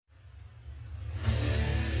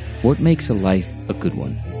What makes a life a good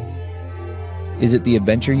one? Is it the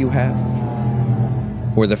adventure you have?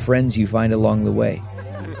 Or the friends you find along the way?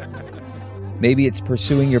 Maybe it's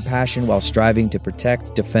pursuing your passion while striving to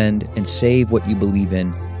protect, defend, and save what you believe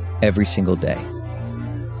in every single day.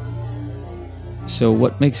 So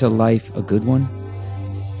what makes a life a good one?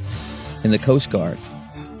 In the Coast Guard,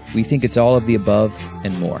 we think it's all of the above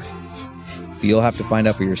and more. But you'll have to find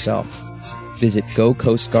out for yourself. Visit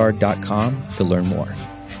gocoastguard.com to learn more.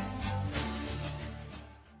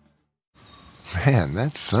 Man,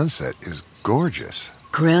 that sunset is gorgeous.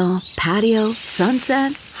 Grill, patio,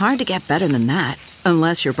 sunset. Hard to get better than that.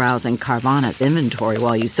 Unless you're browsing Carvana's inventory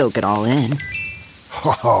while you soak it all in.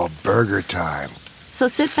 Oh, burger time. So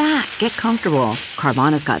sit back, get comfortable.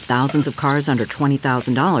 Carvana's got thousands of cars under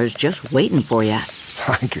 $20,000 just waiting for you.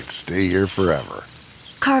 I could stay here forever.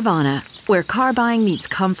 Carvana, where car buying meets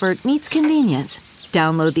comfort meets convenience.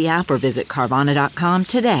 Download the app or visit Carvana.com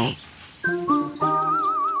today.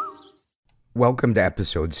 Welcome to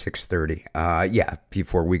episode 630.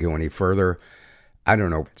 Before we go any further, I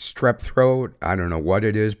don't know if it's strep throat, I don't know what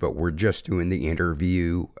it is, but we're just doing the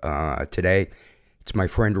interview today. It's my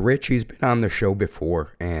friend Rich. He's been on the show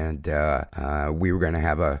before, and we were going to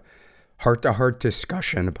have a heart-to-heart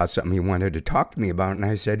discussion about something he wanted to talk to me about, and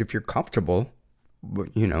I said, if you're comfortable,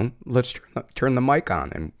 let's turn the mic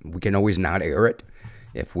on, and we can always not air it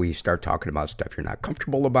if we start talking about stuff you're not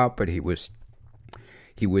comfortable about, but he was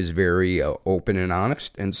very open and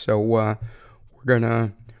honest, and so we're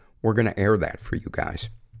gonna air that for you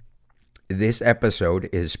guys. This episode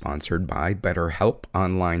is sponsored by BetterHelp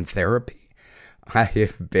Online Therapy. I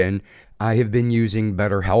have been using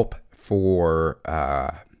BetterHelp for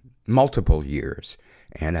multiple years,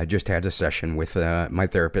 and I just had a session with my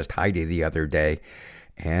therapist Heidi the other day,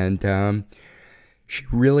 and she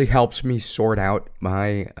really helps me sort out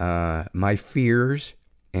my fears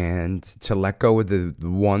and to let go of the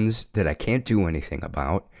ones that I can't do anything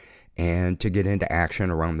about, and to get into action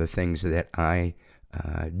around the things that I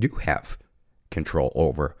do have control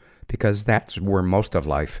over, because that's where most of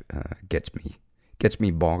life gets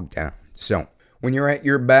me bogged down. So when you're at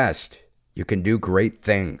your best, you can do great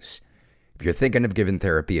things. If you're thinking of giving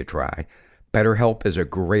therapy a try, BetterHelp is a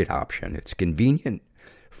great option. It's convenient,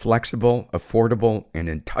 flexible, affordable, and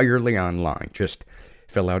entirely online. Just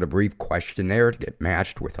fill out a brief questionnaire to get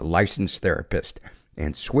matched with a licensed therapist,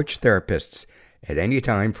 and switch therapists at any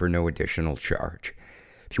time for no additional charge.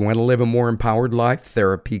 If you want to live a more empowered life,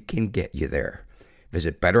 therapy can get you there.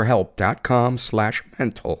 Visit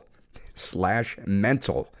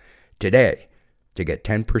BetterHelp.com/mental today to get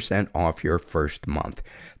 10% off your first month.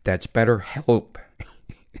 That's BetterHelp.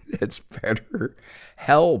 That's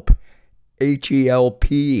BetterHelp.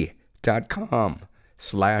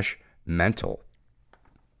 HELP.com/mental.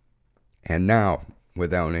 And now,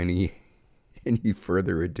 without any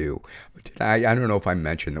further ado, I don't know if I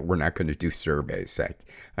mentioned that we're not going to do surveys.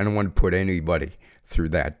 I don't want to put anybody through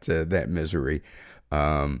that misery.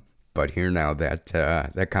 But here now,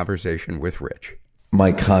 that conversation with Rich.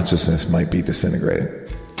 My consciousness might be disintegrating.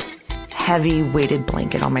 Heavy weighted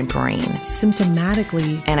blanket on my brain.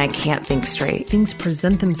 Symptomatically. And I can't think straight. Things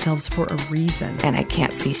present themselves for a reason. And I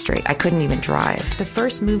can't see straight. I couldn't even drive. The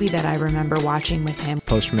first movie that I remember watching with him,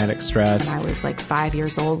 post-traumatic stress, when I was like 5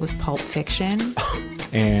 years old, was Pulp Fiction.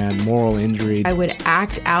 And moral injury. I would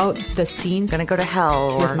act out the scenes. Gonna go to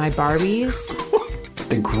hell. With my Barbies.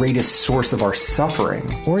 The greatest source of our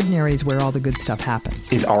suffering, ordinary is where all the good stuff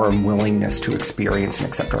happens, is our unwillingness to experience and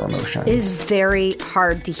accept our emotions. It is very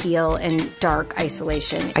hard to heal in dark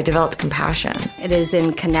isolation. I developed compassion. It is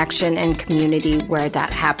in connection and community where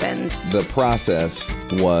that happens. The process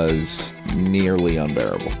was nearly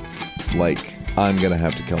unbearable. Like, I'm going to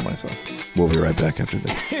have to kill myself. We'll be right back after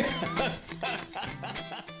this.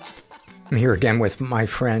 I'm here again with my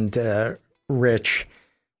friend Rich.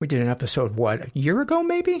 We did an episode, a year ago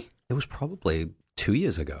maybe? It was probably 2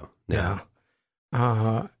 years ago. Yeah.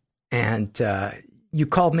 And you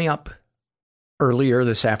called me up earlier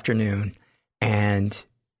this afternoon, and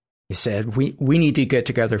you said, we need to get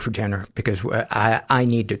together for dinner because I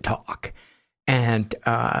need to talk. And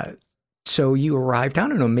so you arrived, I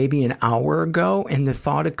don't know, maybe an hour ago, and the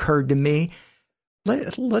thought occurred to me,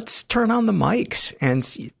 let's turn on the mics. And,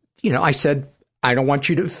 I said, I don't want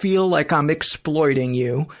you to feel like I'm exploiting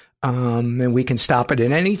you, and we can stop it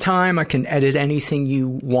at any time. I can edit anything you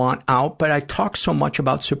want out, but I talk so much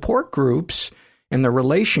about support groups and the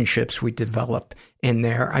relationships we develop in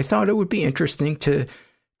there. I thought it would be interesting to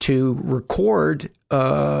record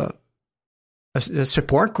a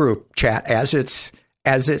support group chat as it's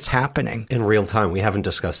happening. In real time. We haven't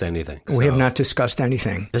discussed anything. We have not discussed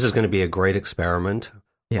anything. This is going to be a great experiment.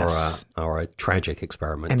 Yes. Or a tragic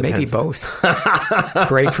experiment. And maybe both.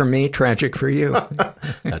 Great for me, tragic for you.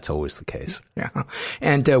 That's always the case. Yeah.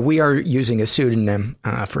 And we are using a pseudonym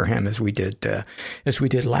for him as we did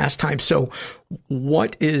last time. So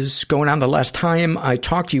what is going on? The last time I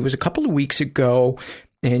talked to you was a couple of weeks ago,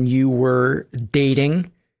 and you were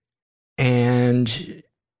dating. And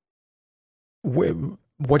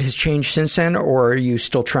what has changed since then, or are you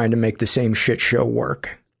still trying to make the same shit show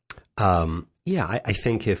work? Yeah, I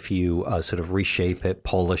think if you sort of reshape it,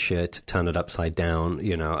 polish it, turn it upside down,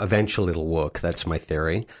 eventually it'll work. That's my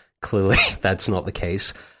theory. Clearly, that's not the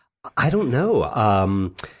case. I don't know.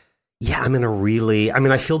 I'm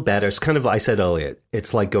in I feel better. It's kind of, I said earlier,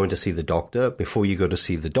 it's like going to see the doctor. Before you go to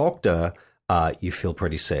see the doctor, you feel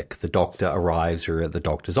pretty sick. The doctor arrives, you're at the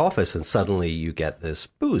doctor's office, and suddenly you get this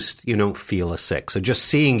boost. You don't feel as sick. So just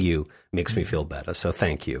seeing you makes me feel better. So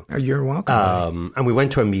thank you. You're welcome. And we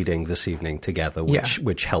went to a meeting this evening together,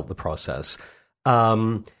 which helped the process.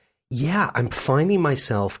 I'm finding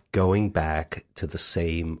myself going back to the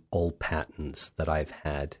same old patterns that I've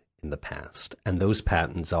had in the past. And those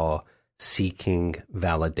patterns are seeking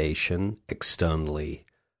validation externally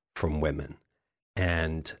from women.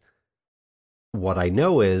 And what I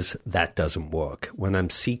know is that doesn't work. When I'm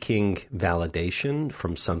seeking validation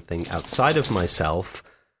from something outside of myself,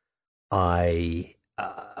 I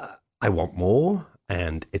want more,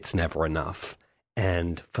 and it's never enough.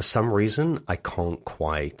 And for some reason, I can't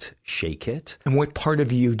quite shake it. And what part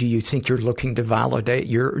of you do you think you're looking to validate?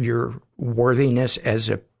 Your worthiness as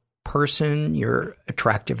a person, your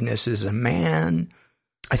attractiveness as a man?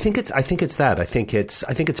 I think it's that. I think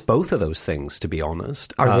it's both of those things, to be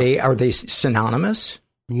honest. Are they synonymous?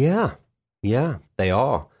 Yeah, they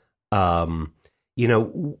are. When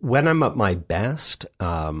I'm at my best,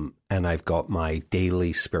 and I've got my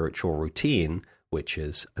daily spiritual routine, which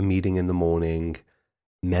is a meeting in the morning,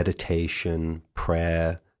 meditation,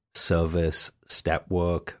 prayer, service, step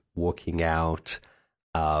work, working out.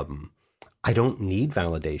 I don't need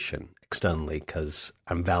validation externally because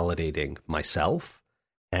I'm validating myself.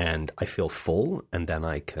 And I feel full, and then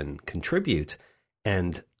I can contribute.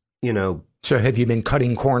 And, So have you been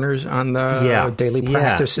cutting corners on the daily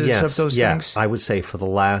practices of those things? I would say for the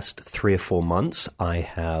last 3 or 4 months, I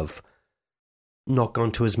have not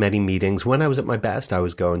gone to as many meetings. When I was at my best, I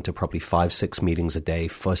was going to probably 5-6 meetings a day,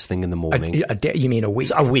 first thing in the morning. A day? You mean a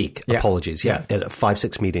week? A week. Yeah. Apologies. Yeah.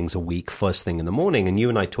 5-6 meetings a week, first thing in the morning. And you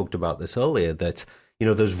and I talked about this earlier, that,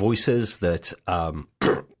 those voices that...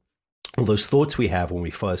 all those thoughts we have when we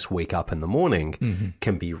first wake up in the morning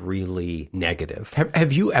can be really negative.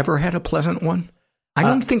 Have you ever had a pleasant one? I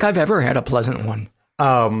don't think I've ever had a pleasant one.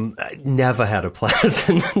 Never had a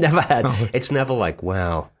pleasant. Never had. Oh. It's never like,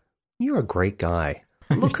 wow, you're a great guy.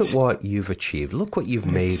 Look at what you've achieved. Look what you've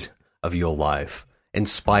made of your life in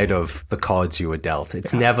spite of the cards you were dealt.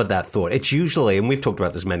 It's never that thought. It's usually, and we've talked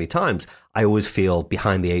about this many times, I always feel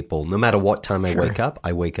behind the 8 ball. No matter what time I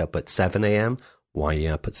wake up at 7 a.m., winding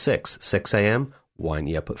up at 6 a.m.,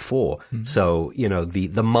 winding up at 4. Mm-hmm. So,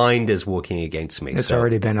 the mind is working against me. It's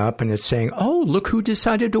already been up and it's saying, oh, look who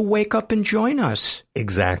decided to wake up and join us.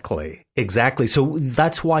 Exactly. So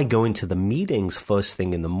that's why going to the meetings first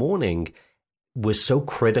thing in the morning was so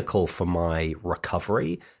critical for my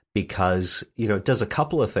recovery because, it does a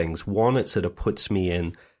couple of things. One, it sort of puts me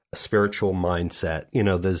in a spiritual mindset.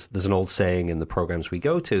 There's an old saying in the programs we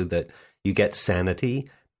go to that you get sanity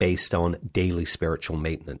based on daily spiritual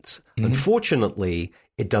maintenance. Mm-hmm. Unfortunately,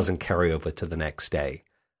 it doesn't carry over to the next day.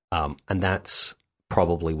 And that's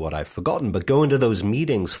probably what I've forgotten. But going to those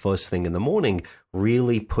meetings first thing in the morning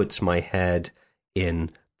really puts my head in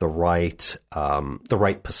the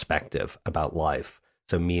right perspective about life.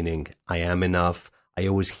 So meaning I am enough. I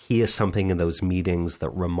always hear something in those meetings that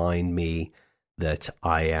remind me that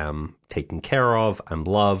I am taken care of, I'm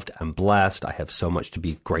loved, I'm blessed, I have so much to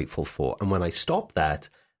be grateful for. And when I stop that,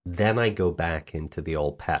 then I go back into the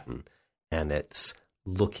old pattern, and it's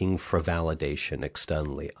looking for validation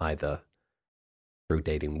externally, either through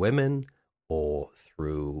dating women or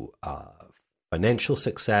through financial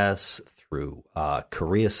success, through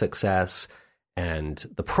career success. And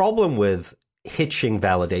the problem with hitching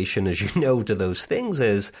validation, as you know, to those things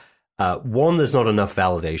is, one, there's not enough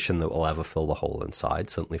validation that will ever fill the hole inside,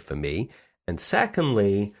 certainly for me. And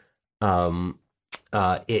secondly,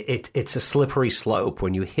 it's a slippery slope.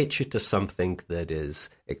 When you hitch it to something that is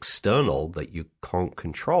external, that you can't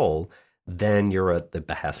control, then you're at the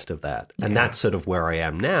behest of that. And that's sort of where I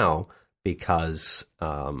am now because,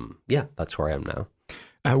 that's where I am now.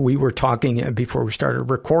 We were talking before we started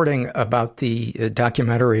recording about the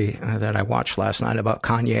documentary that I watched last night about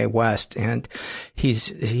Kanye West. And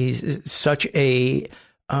he's such a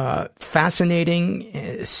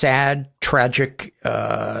fascinating, sad, tragic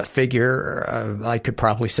figure. I could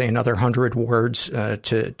probably say another 100 words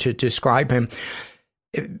to describe him.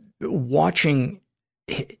 Watching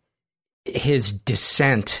his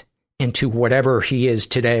descent into whatever he is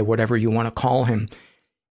today, whatever you want to call him,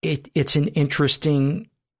 it's an interesting.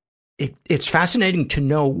 It's fascinating to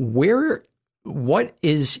know what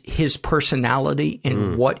is his personality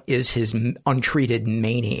and what is his untreated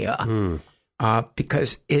mania.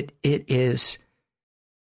 Because it is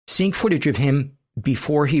seeing footage of him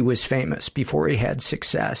before he was famous, before he had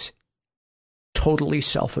success, totally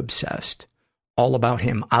self-obsessed, all about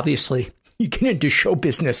him. Obviously, you get into show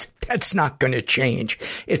business, that's not going to change.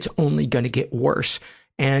 It's only going to get worse.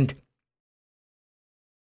 And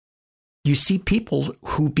you see people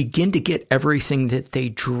who begin to get everything that they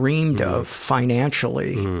dreamed of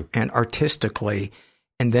financially and artistically,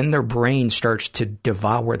 and then their brain starts to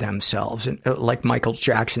devour themselves, like Michael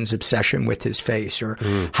Jackson's obsession with his face, or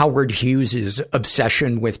Howard Hughes's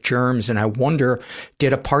obsession with germs. And I wonder,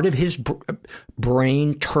 did a part of his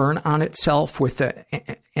brain turn on itself with the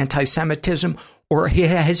anti-Semitism, or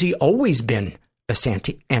has he always been a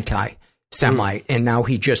anti-Semite, and now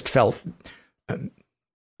he just felt...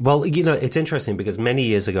 Well, you know, it's interesting because many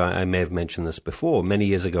years ago, I may have mentioned this before, many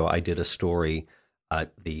years ago I did a story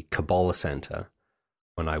at the Kabbalah Center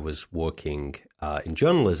when I was working in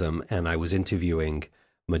journalism, and I was interviewing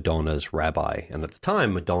Madonna's rabbi. And at the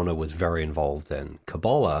time, Madonna was very involved in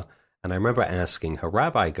Kabbalah. And I remember asking her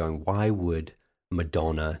rabbi, going, why would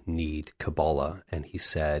Madonna need Kabbalah? And he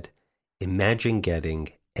said, imagine getting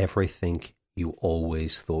everything you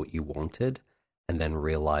always thought you wanted and then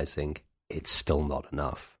realizing it's still not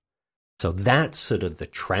enough. So that's sort of the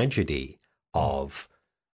tragedy of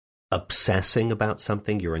obsessing about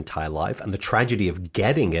something your entire life, and the tragedy of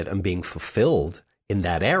getting it and being fulfilled in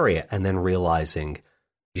that area and then realizing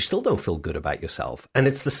you still don't feel good about yourself. And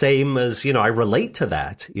it's the same as, you know, I relate to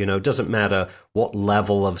that. You know, it doesn't matter what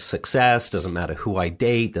level of success, doesn't matter who I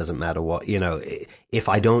date, doesn't matter what, you know, if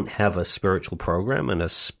I don't have a spiritual program and a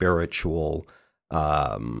spiritual,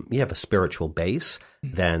 a spiritual base,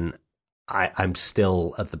 then I'm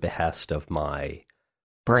still at the behest of my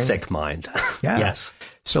brain. Sick mind. Yeah. Yes.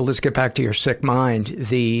 So let's get back to your sick mind.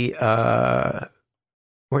 The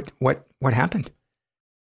what happened?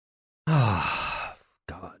 Oh,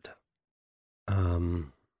 God.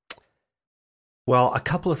 Well, a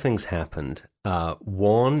couple of things happened.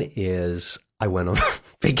 One is I went on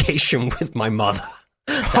vacation with my mother.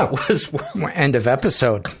 That was end of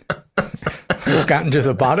episode. We've gotten to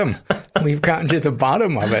the bottom. We've gotten to the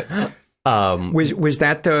bottom of it. Was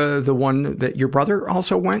that the one that your brother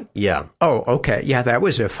also went? Yeah. Oh, okay. Yeah, that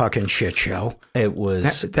was a fucking shit show. It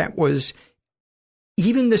was. That was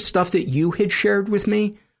even the stuff that you had shared with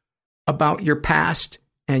me about your past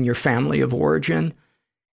and your family of origin.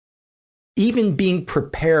 Even being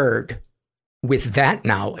prepared with that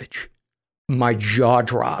knowledge, my jaw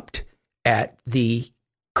dropped at the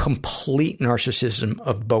complete narcissism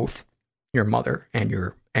of both your mother and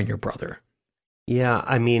your brother. Yeah,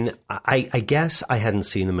 I mean, I guess I hadn't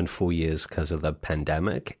seen them in 4 years because of the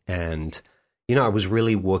pandemic. And, you know, I was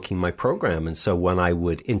really working my program. And so when I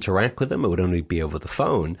would interact with them, it would only be over the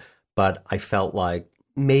phone. But I felt like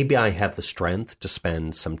maybe I have the strength to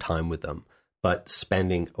spend some time with them. But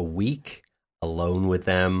spending a week alone with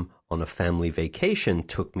them on a family vacation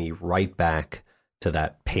took me right back to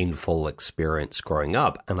that painful experience growing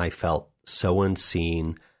up. And I felt so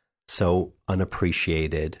unseen, so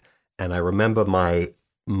unappreciated. And I remember my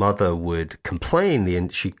mother would complain,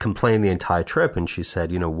 she complained the entire trip, and she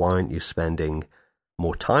said, you know, why aren't you spending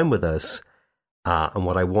more time with us? And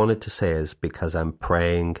what I wanted to say is because I'm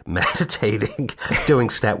praying, meditating, doing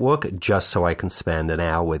step work just so I can spend an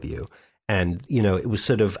hour with you. And, you know, it was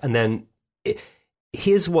sort of, and then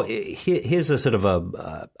here's a sort of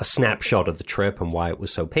a snapshot of the trip and why it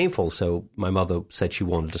was so painful. So my mother said she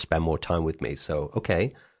wanted to spend more time with me. So, okay.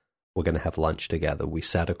 We're going to have lunch together. We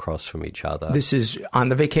sat across from each other. This is on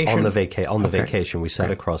the vacation? On the vacation. We sat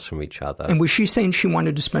across from each other. And was she saying she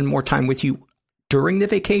wanted to spend more time with you during the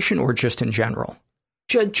vacation or just in general?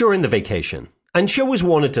 During the vacation. And she always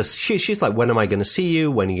wanted to, she's like, when am I going to see you?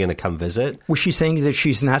 When are you going to come visit? Was she saying that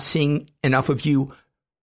she's not seeing enough of you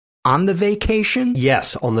on the vacation?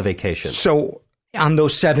 Yes, on the vacation. So on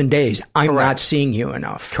those 7 days, I'm not seeing you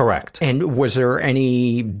enough. Correct. And was there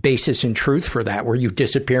any basis in truth for that? Were you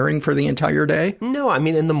disappearing for the entire day? No, I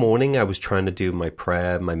mean, in the morning, I was trying to do my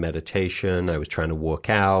prayer, my meditation. I was trying to work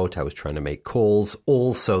out. I was trying to make calls,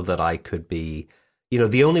 all so that I could be, you know,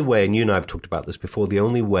 the only way, and you and I have talked about this before, the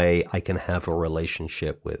only way I can have a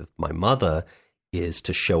relationship with my mother is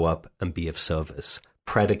to show up and be of service.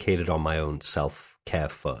 predicated on my own self-care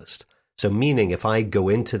first. So meaning if I go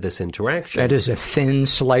into this interaction... That is a thin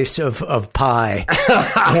slice of pie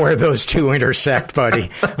where those two intersect, buddy.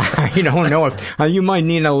 I don't know if... you might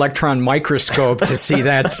need an electron microscope to see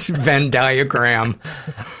that Venn diagram.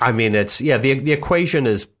 I mean, the equation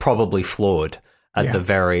is probably flawed at the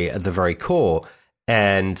very core.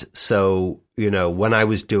 And so, when I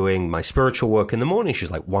was doing my spiritual work in the morning, she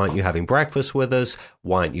was like, why aren't you having breakfast with us?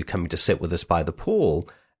 Why aren't you coming to sit with us by the pool?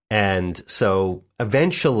 And so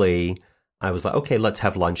eventually I was like, okay, let's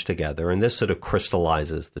have lunch together. And this sort of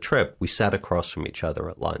crystallizes the trip. We sat across from each other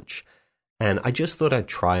at lunch. And I just thought I'd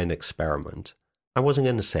try an experiment. I wasn't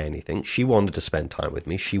going to say anything. She wanted to spend time with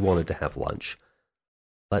me. She wanted to have lunch.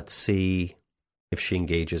 Let's see if she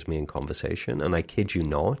engages me in conversation. And I kid you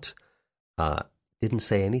not, didn't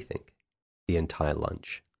say anything the entire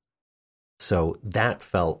lunch. So that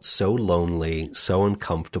felt so lonely, so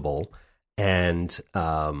uncomfortable. And,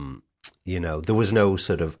 there was no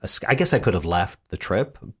sort of, I guess I could have left the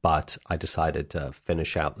trip, but I decided to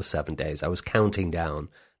finish out the 7 days. I was counting down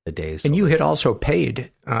the days. And you had also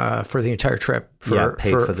paid for the entire trip. Paid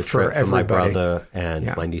for the trip for my brother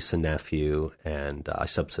and my niece and nephew. And I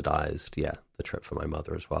subsidized, the trip for my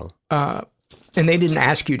mother as well. And they didn't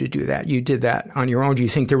ask you to do that. You did that on your own. Do you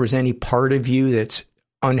think there was any part of you that's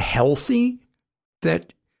unhealthy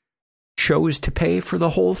that chose to pay for the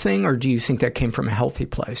whole thing, or do you think that came from a healthy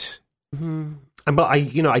place? Mm-hmm. But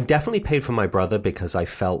I definitely paid for my brother because I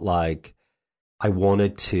felt like I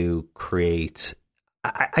wanted to create.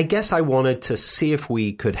 I guess I wanted to see if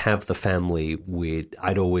we could have the family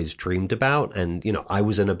I'd always dreamed about, and I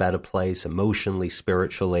was in a better place emotionally,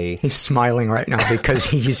 spiritually. He's smiling right now because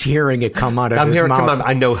he's hearing it come out of his mouth.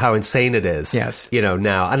 I know how insane it is. Yes,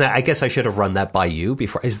 now, and I guess I should have run that by you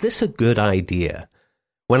before. Is this a good idea?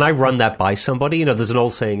 When I run that by somebody, there's an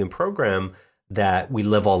old saying in program that we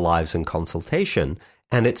live our lives in consultation.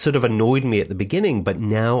 And it sort of annoyed me at the beginning, but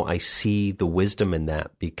now I see the wisdom in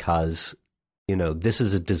that because, this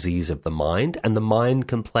is a disease of the mind and the mind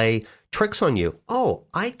can play tricks on you. Oh,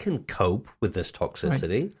 I can cope with this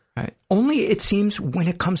toxicity. Right. Only it seems when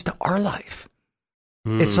it comes to our life.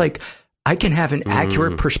 It's like I can have an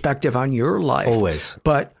accurate perspective on your life. Always.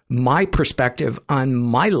 But my perspective on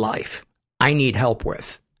my life, I need help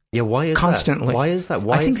with. Yeah, why is constantly? That? Why is that?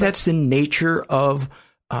 I think that's the nature of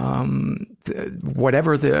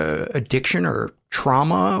whatever the addiction or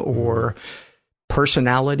trauma or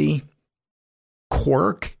personality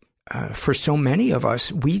quirk for so many of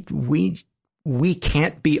us. We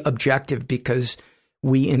can't be objective because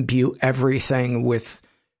we imbue everything with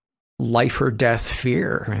life or death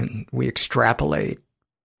fear, and we extrapolate,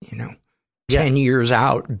 10 years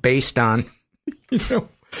out based on,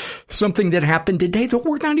 something that happened today that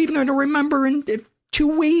we're not even going to remember in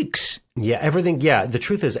 2 weeks. Yeah, everything. Yeah, the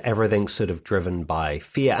truth is everything's sort of driven by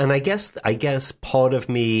fear. And I guess part of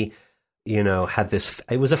me, had this,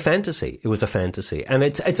 it was a fantasy. And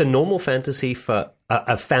it's a normal fantasy for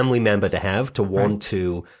a family member to have, to want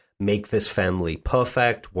to make this family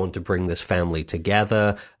perfect, want to bring this family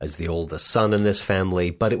together as the oldest son in this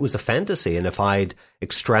family. But it was a fantasy. And if I'd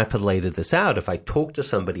extrapolated this out, if I talked to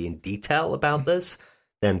somebody in detail about this,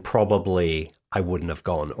 then probably I wouldn't have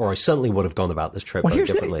gone, or I certainly would have gone about this trip very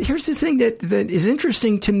differently. Here's the thing that is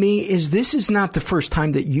interesting to me is this is not the first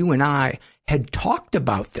time that you and I had talked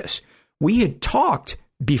about this. We had talked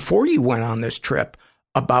before you went on this trip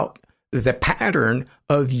about the pattern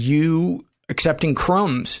of you accepting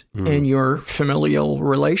crumbs in your familial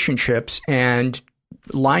relationships and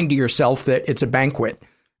lying to yourself that it's a banquet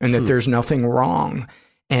and that there's nothing wrong.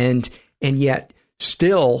 And yet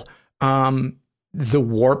still, the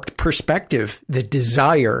warped perspective, the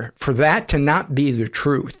desire for that to not be the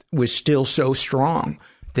truth was still so strong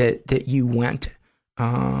that you went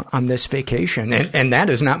on this vacation. And that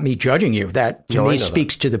is not me judging you. That to me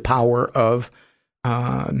speaks to the power of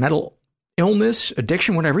mental illness,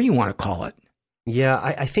 addiction, whatever you want to call it. Yeah,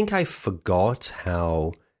 I think I forgot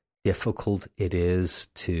how difficult it is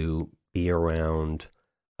to be around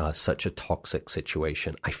such a toxic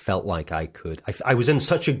situation. I felt like I was in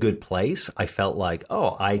such a good place. I felt like,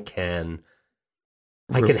 I can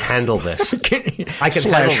handle this. I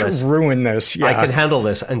can handle this. Ruin this. Yeah. I can handle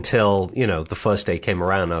this until, the first day came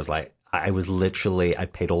around. I was like, I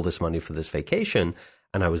paid all this money for this vacation,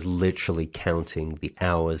 and I was literally counting the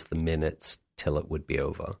hours, the minutes till it would be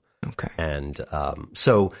over. Okay. And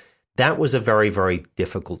so that was a very, very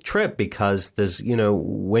difficult trip because there's,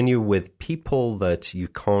 when you're with people that you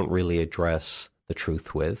can't really address the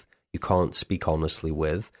truth with, you can't speak honestly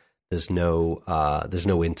with, there's no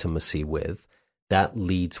intimacy with, that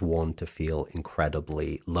leads one to feel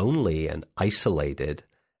incredibly lonely and isolated.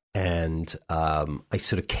 And I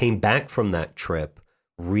sort of came back from that trip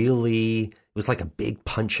really, it was like a big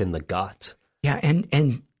punch in the gut. Yeah,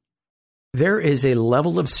 and there is a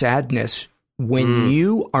level of sadness when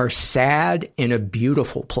you are sad in a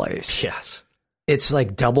beautiful place. Yes. It's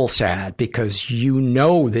like double sad because you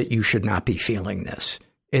know that you should not be feeling this.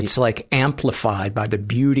 It's like amplified by the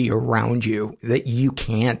beauty around you that you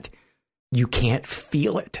can't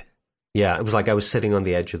feel it. Yeah, it was like I was sitting on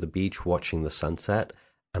the edge of the beach watching the sunset,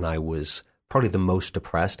 and I was probably the most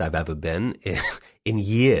depressed I've ever been in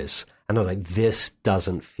years. And I was like, this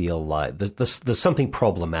doesn't feel like, there's something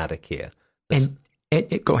problematic here. And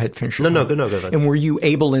go ahead, finish. No, go. And were you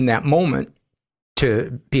able in that moment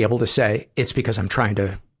to be able to say, it's because I'm trying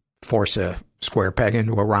to force a square peg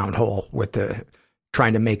into a round hole with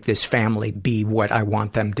trying to make this family be what I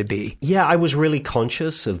want them to be? Yeah, I was really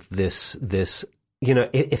conscious of this, you know,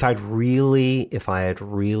 if I had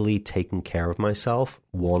really taken care of myself,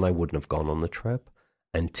 one, I wouldn't have gone on the trip.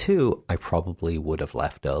 And two, I probably would have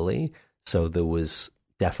left early. So there was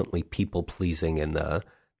definitely people pleasing in there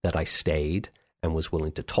that I stayed and was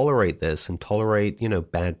willing to tolerate this and tolerate, you know,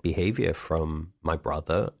 bad behavior from my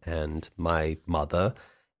brother and my mother.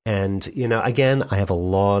 And, you know, again, I have a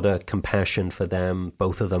lot of compassion for them.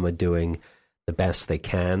 Both of them are doing the best they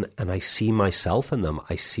can. And I see myself in them.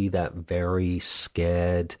 I see that very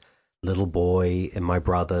scared little boy in my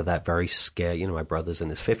brother, that very scared, you know, my brother's in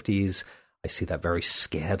his 50s. I see that very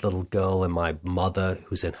scared little girl in my mother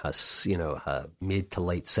who's in her, you know, her mid to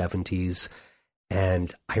late 70s.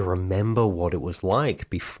 And I remember what it was like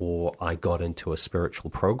before I got into a spiritual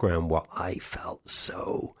program where I felt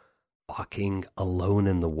so fucking alone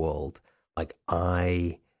in the world. Like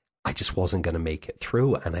I just wasn't going to make it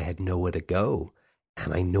through, and I had nowhere to go.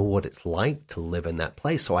 And I know what it's like to live in that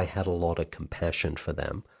place. So I had a lot of compassion for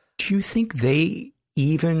them. Do you think they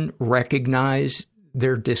even recognize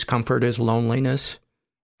their discomfort as loneliness?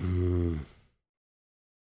 You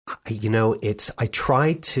know, I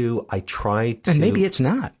try to, and maybe it's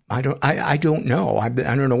not. I don't know. I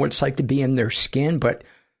don't know what it's like to be in their skin, but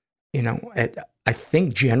you know, I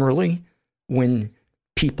think generally when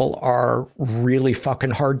people are really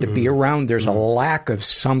fucking hard to be around, there's a lack of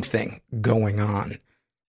something going on.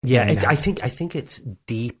 Yeah, I think it's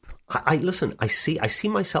deep. Listen, I see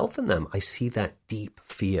myself in them. I see that deep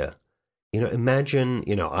fear. You know, imagine,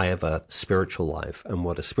 you know, I have a spiritual life, and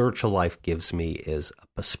what a spiritual life gives me is a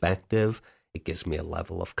perspective. It gives me a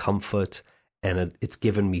level of comfort, and it's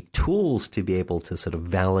given me tools to be able to sort of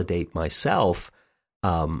validate myself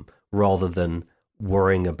rather than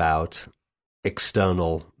worrying about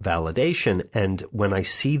external validation. And when I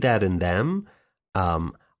see that in them,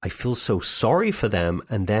 I feel so sorry for them,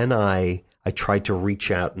 and then I try to reach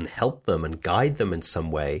out and help them and guide them in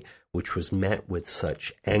some way, which was met with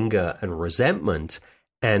such anger and resentment.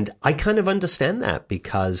 And I kind of understand that,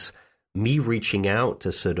 because me reaching out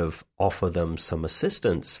to sort of offer them some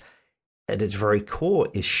assistance at its very core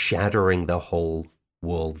is shattering the whole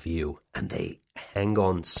worldview. And they hang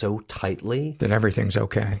on so tightly that everything's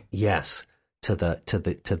okay. Yes. To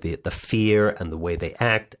the fear and the way they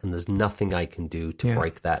act, and there's nothing I can do to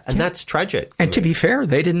break that. And that's tragic. And to be fair,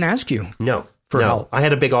 they didn't ask you. No. Help. I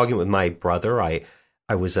had a big argument with my brother. I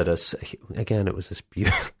was at it was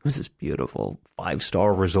this beautiful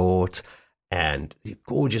 5-star resort and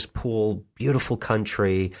gorgeous pool, beautiful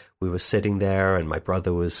country. We were sitting there, and my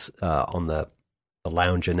brother was on the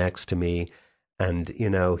lounger next to me, and you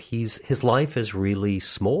know, his life is really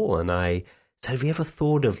small. And I said, have you ever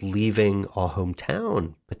thought of leaving our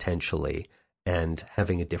hometown potentially and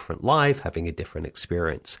having a different life, having a different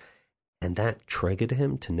experience? And that triggered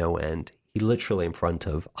him to no end. He literally, in front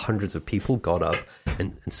of hundreds of people, got up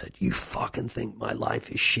and said, you fucking think my life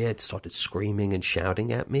is shit, started screaming and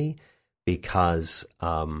shouting at me because,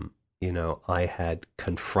 you know, I had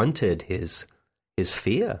confronted his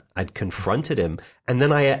fear. I'd confronted him. And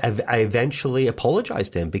then I eventually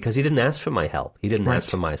apologized to him because he didn't ask for my help. He didn't ask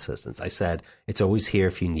for my assistance. I said, it's always here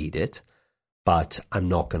if you need it, but I'm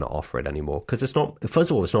not going to offer it anymore. Because it's not,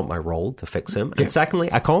 first of all, it's not my role to fix him. And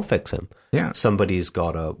secondly, I can't fix him. Yeah. Somebody's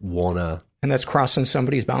got to want to. And that's crossing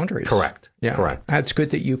somebody's boundaries. Correct. Yeah. Correct. That's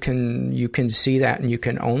good that you can see that and you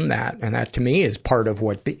can own that. And that to me is part of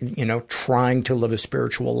what, you know, trying to live a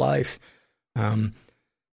spiritual life.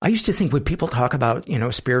 I used to think when people talk about, you know,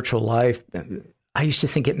 spiritual life, I used to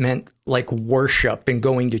think it meant like worship and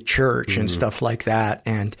going to church and stuff like that.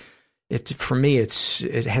 And for me,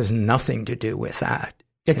 it has nothing to do with that.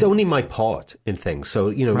 It's only my part in things. So,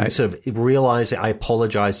 you know, sort of realizing, I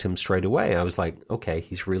apologized to him straight away. I was like, okay,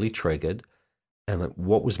 he's really triggered. And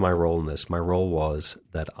what was my role in this? My role was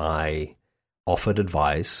that I offered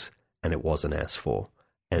advice and it wasn't asked for.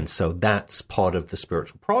 And so that's part of the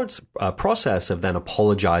spiritual process of then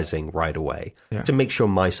apologizing right away to make sure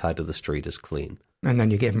my side of the street is clean. And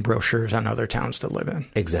then you gave them brochures on other towns to live in.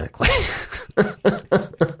 Exactly.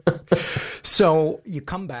 So you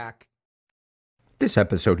come back. This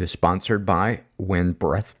episode is sponsored by When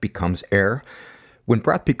Breath Becomes Air. When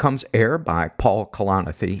Breath Becomes Air by Paul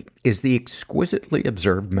Kalanithi is the exquisitely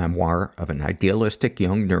observed memoir of an idealistic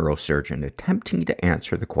young neurosurgeon attempting to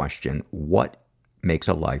answer the question, what makes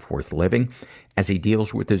a life worth living, as he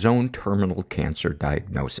deals with his own terminal cancer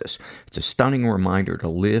diagnosis. It's a stunning reminder to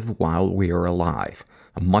live while we are alive.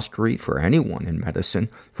 A must-read for anyone in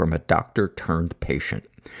medicine, from a doctor-turned-patient.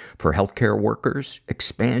 For healthcare workers,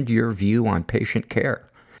 expand your view on patient care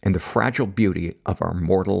and the fragile beauty of our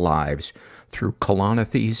mortal lives through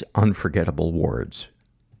Kalanithi's unforgettable words.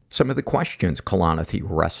 Some of the questions Kalanithi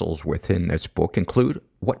wrestles with in this book include,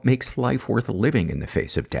 what makes life worth living in the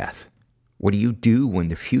face of death? What do you do when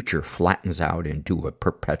the future flattens out into a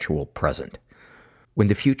perpetual present? When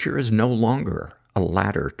the future is no longer a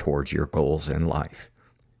ladder towards your goals in life?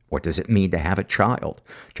 What does it mean to have a child,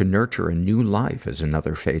 to nurture a new life as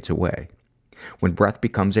another fades away? When Breath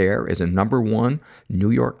Becomes Air is a #1 New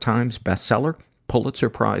York Times bestseller, Pulitzer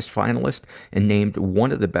Prize finalist, and named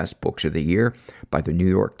one of the best books of the year by the New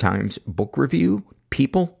York Times Book Review,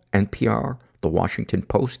 People, NPR, The Washington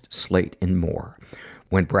Post, Slate, and more.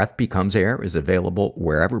 When Breath Becomes Air is available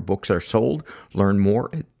wherever books are sold. Learn more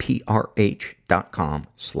at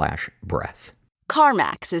prh.com/breath.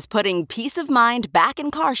 CarMax is putting peace of mind back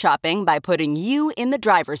in car shopping by putting you in the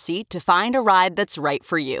driver's seat to find a ride that's right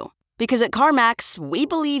for you. Because at CarMax, we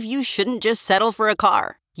believe you shouldn't just settle for a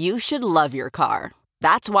car. You should love your car.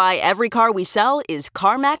 That's why every car we sell is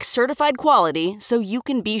CarMax certified quality, so you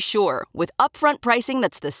can be sure with upfront pricing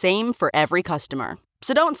that's the same for every customer.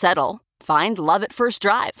 So don't settle. Find love at first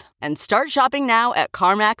drive and start shopping now at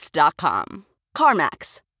CarMax.com.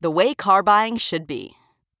 CarMax, the way car buying should be.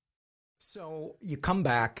 So you come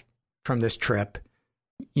back from this trip.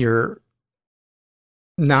 You're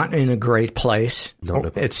not in a great place.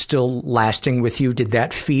 It's still lasting with you. Did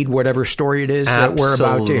that feed whatever story it is that we're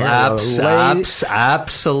about to hear?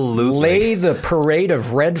 Absolutely. Lay the parade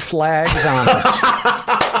of red flags on us.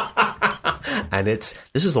 And this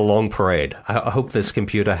is a long parade. I hope this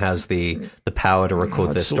computer has the power to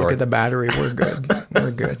record this story. Look at the battery. We're good.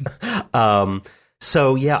 We're good.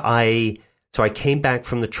 So I came back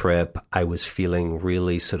from the trip. I was feeling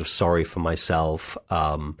really sort of sorry for myself.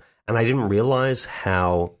 And I didn't realize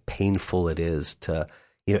how painful it is to,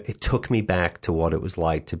 it took me back to what it was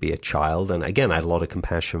like to be a child. And again, I had a lot of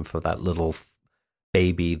compassion for that little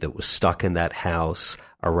baby that was stuck in that house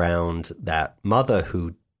around that mother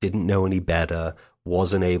who didn't know any better,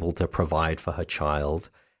 wasn't able to provide for her child.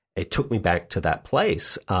 It took me back to that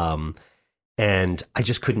place. And I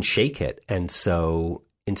just couldn't shake it. And so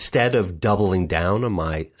instead of doubling down on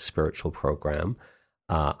my spiritual program,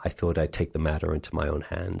 I thought I'd take the matter into my own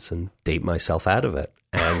hands and date myself out of it.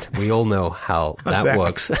 And we all know how that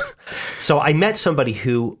works. So I met somebody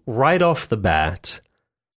who, right off the bat,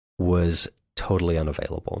 was totally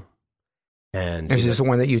unavailable. And this is the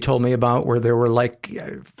one that you told me about, where there were like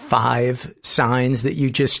 5 signs that you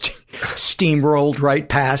just steamrolled right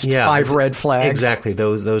past. 5 red flags. Exactly.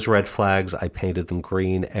 Those red flags, I painted them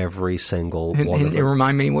green, every single one of them.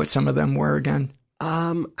 Remind me what some of them were again.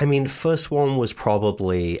 First one was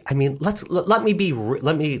probably, let me be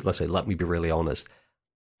really honest.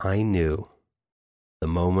 I knew the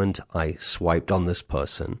moment I swiped on this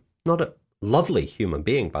person, not a lovely human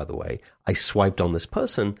being, by the way, I swiped on this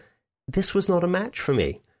person, this was not a match for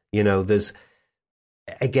me. It's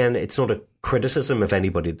not a criticism of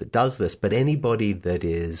anybody that does this, but anybody that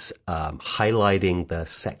is highlighting the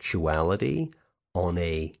sexuality on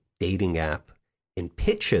a dating app in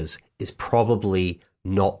pictures is probably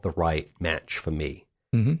not the right match for me.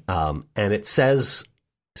 Mm-hmm. And it says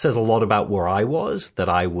a lot about where I was, that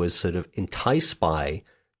I was sort of enticed by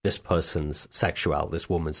this person's sexuality, this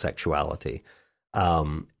woman's sexuality.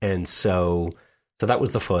 And so that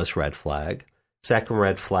was the first red flag. Second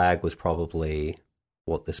red flag was probably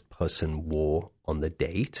what this person wore on the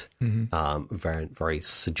date. Mm-hmm. Very, very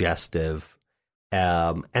suggestive.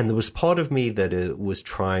 And there was part of me that it was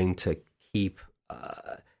trying to keep,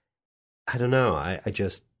 I don't know.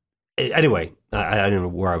 Anyway, I don't know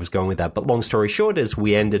where I was going with that. But long story short is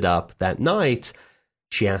we ended up that night,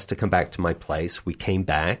 she asked to come back to my place. We came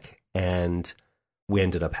back and we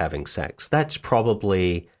ended up having sex. That's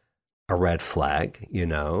probably a red flag,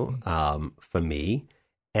 for me.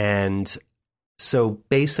 And so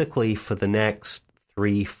basically for the next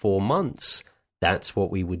 3-4 months, that's what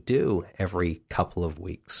we would do every couple of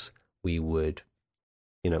weeks. We would,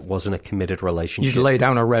 it wasn't a committed relationship. You'd lay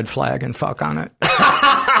down a red flag and fuck on it.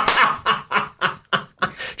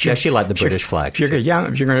 She actually liked the British flag. If you're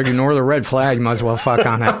going to ignore the red flag, you might as well fuck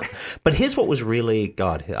on it. But here's what was really,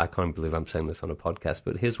 God, I can't believe I'm saying this on a podcast,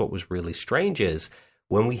 but here's what was really strange is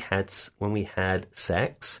when we had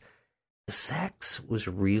sex, the sex was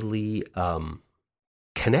really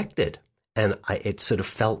connected. And it sort of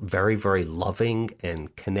felt very, very loving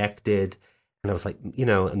and connected. And I was like,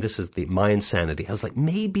 and this is my insanity. I was like,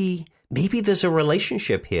 maybe there's a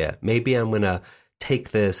relationship here. Maybe I'm going to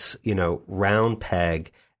take this, round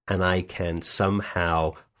peg and I can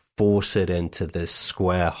somehow force it into this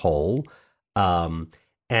square hole. And,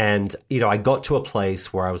 I got to a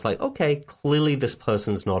place where I was like, okay, clearly this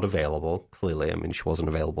person's not available. Clearly, she wasn't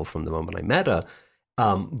available from the moment I met her.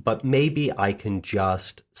 But maybe I can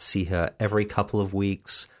just see her every couple of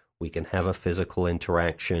weeks. We can have a physical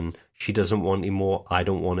interaction. She doesn't want any more. I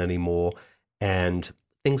don't want any more. And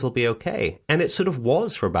things will be okay. And it sort of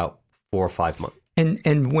was for about 4 or 5 months.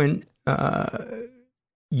 And when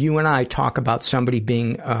you and I talk about somebody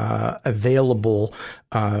being available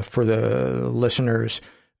for the listeners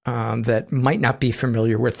that might not be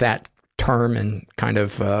familiar with that term and kind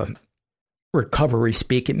of recovery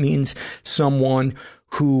speak, it means someone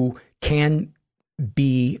who can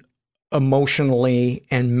be emotionally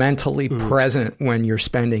and mentally present when you're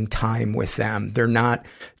spending time with them. They're not,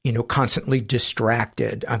 constantly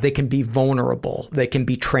distracted. They can be vulnerable. They can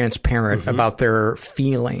be transparent about their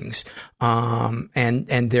feelings,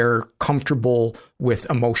 and they're comfortable with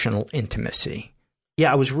emotional intimacy.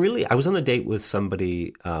 Yeah, I was on a date with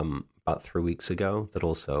somebody about 3 weeks ago that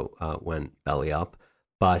also went belly up.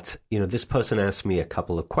 But, this person asked me a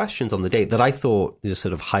couple of questions on the date that I thought just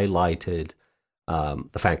sort of highlighted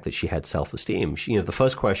the fact that she had self-esteem. The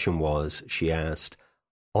first question was, she asked,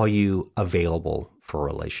 are you available for a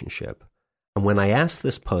relationship? And when I asked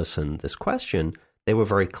this person this question, they were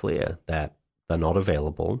very clear that they're not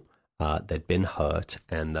available. They'd been hurt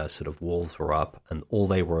and the sort of walls were up, and all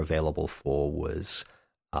they were available for was,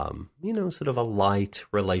 sort of a light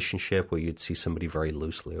relationship where you'd see somebody very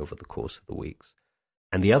loosely over the course of the weeks.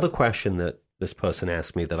 And the other question that this person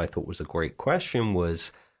asked me that I thought was a great question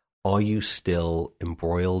was, are you still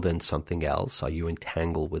embroiled in something else? Are you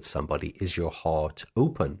entangled with somebody? Is your heart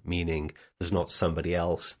open? Meaning there's not somebody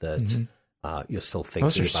else that you're still thinking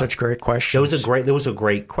about. Those are such great questions. Those are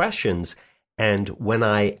great questions. And when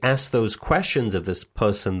I asked those questions of this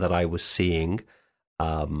person that I was seeing,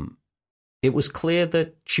 it was clear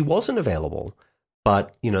that she wasn't available.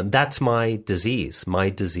 But, that's my disease. My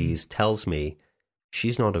disease tells me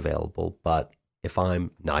she's not available, but if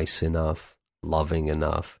I'm nice enough, loving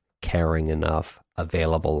enough, caring enough,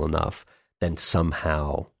 available enough, then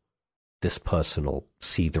somehow this person will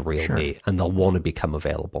see the real me and they'll want to become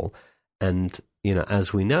available. And,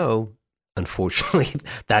 as we know, unfortunately,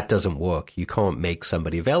 that doesn't work. You can't make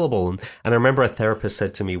somebody available. And I remember a therapist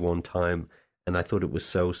said to me one time, and I thought it was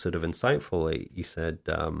so sort of insightful. He said,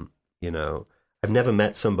 I've never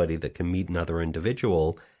met somebody that can meet another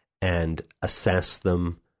individual and assess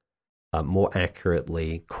them more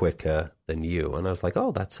accurately, quicker than you. And I was like,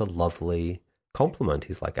 oh, that's a lovely compliment.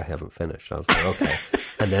 He's like, I haven't finished. I was like, okay.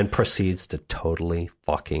 And then proceeds to totally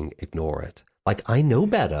fucking ignore it. Like, I know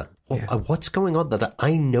better. Yeah. What's going on? That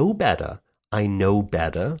I know better. I know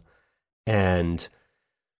better. And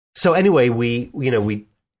so anyway, we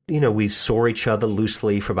saw each other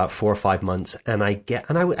loosely for about 4 or 5 months, and I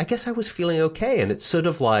guess I was feeling okay. And it's sort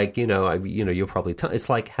of like, you'll probably it's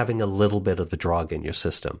like having a little bit of the drug in your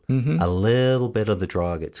system, a little bit of the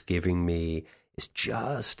drug. It's giving me, it's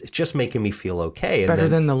just making me feel okay. Better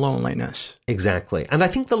than the loneliness. Exactly. And I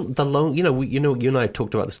think the you and I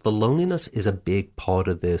talked about this. The loneliness is a big part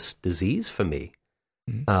of this disease for me.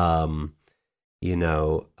 If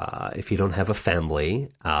you don't have a family,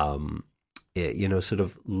 sort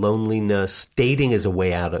of loneliness, dating is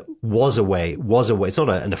was a way. It's not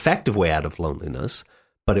an effective way out of loneliness,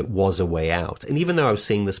 but it was a way out. And even though I was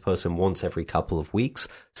seeing this person once every couple of weeks,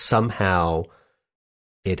 somehow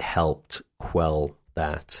it helped quell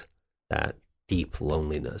that deep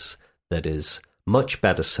loneliness that is much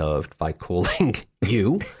better served by calling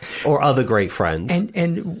you or other great friends.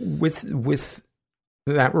 And with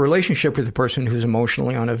that relationship with the person who's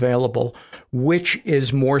emotionally unavailable, which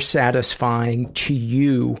is more satisfying to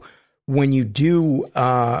you when you do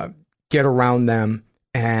get around them,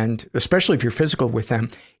 and especially if you're physical with them?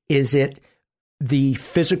 Is it the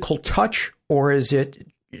physical touch, or is it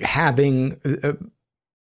having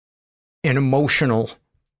an emotional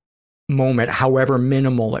moment, however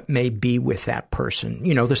minimal it may be with that person?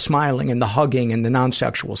 You know, the smiling and the hugging and the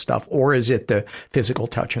non-sexual stuff, or is it the physical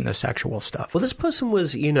touch and the sexual stuff? Well, this person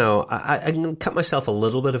was, you know, I cut myself a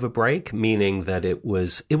little bit of a break, meaning that it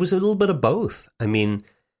was a little bit of both. I mean,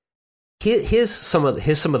 here's some of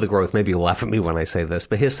the growth. Maybe you'll laugh at me when I say this,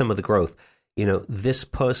 but here's some of the growth. You know, this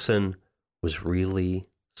person was really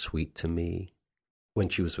sweet to me when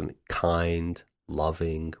she was kind,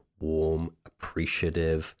 loving, warm,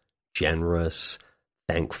 appreciative, generous,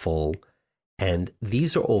 thankful. And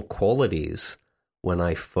these are all qualities when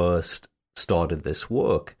I first started this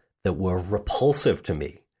work that were repulsive to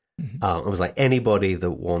me. Mm-hmm. I was like, anybody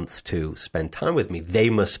that wants to spend time with me, they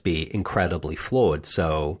must be incredibly flawed.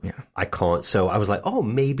 So I can't. So I was like, oh,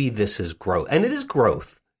 maybe this is growth. And it is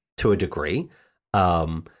growth to a degree.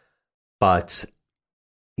 But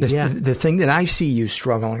the thing that I see you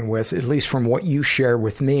struggling with, at least from what you share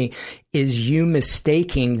with me, is you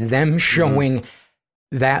mistaking them showing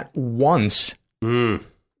that once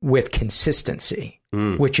with consistency,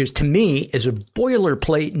 which is, to me, is a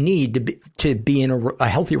boilerplate need to be in a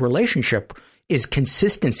healthy relationship, is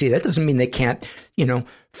consistency. That doesn't mean they can't, you know,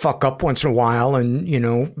 fuck up once in a while and, you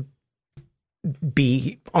know,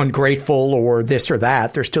 be ungrateful or this or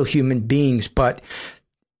that. They're still human beings, but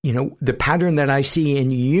you know, the pattern that I see in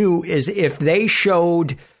you is if they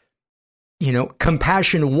showed, you know,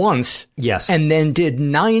 compassion once, yes, and then did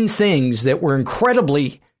 9 things that were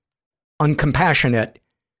incredibly uncompassionate,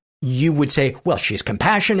 you would say, well, she's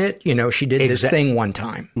compassionate. You know, she did this thing one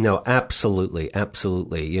time. No, absolutely.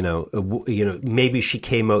 Absolutely. You know, maybe she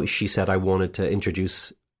came out, she said, I wanted to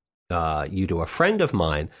introduce you to a friend of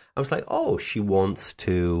mine. I was like, oh, she wants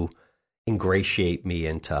to ingratiate me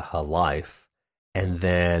into her life. And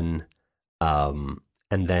then,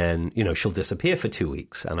 you know, she'll disappear for 2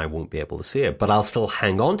 weeks and I won't be able to see her, but I'll still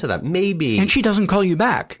hang on to that. Maybe. And she doesn't call you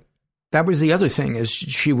back. That was the other thing, is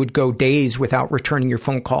she would go days without returning your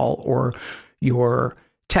phone call or your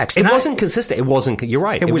text. It wasn't consistent. It wasn't, you're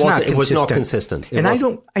right. It was not consistent. I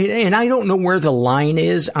don't know where the line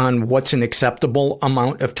is on what's an acceptable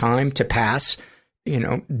amount of time to pass, you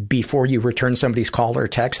know, before you return somebody's call or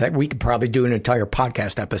text. That we could probably do an entire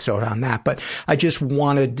podcast episode on that. But I just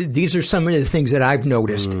wanted, these are some of the things that I've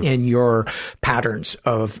noticed in your patterns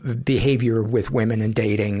of behavior with women and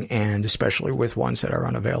dating, and especially with ones that are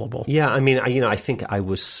unavailable. Yeah. I mean, I think I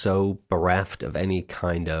was so bereft of any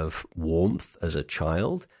kind of warmth as a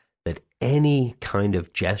child that any kind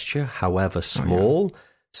of gesture, however small,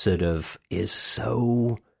 sort of is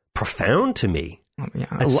so profound to me.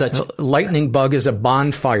 Yeah, lightning bug is a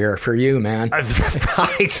bonfire for you, man.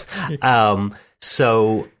 Right.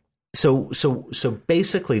 So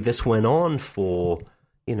basically this went on for,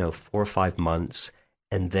 you know, 4 or 5 months.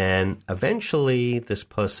 And then eventually this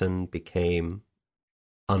person became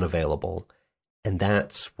unavailable. And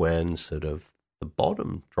that's when sort of the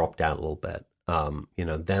bottom dropped out a little bit. You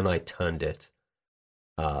know, then I turned it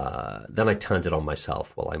on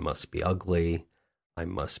myself. Well, I must be ugly. I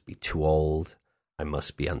must be too old. I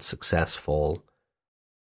must be unsuccessful.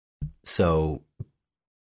 So,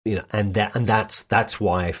 you know, and that's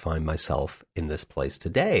why I find myself in this place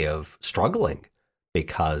today of struggling,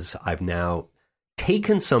 because I've now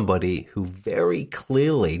taken somebody who very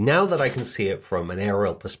clearly, now that I can see it from an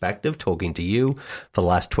aerial perspective, talking to you for the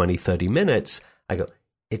last 20, 30 minutes, I go,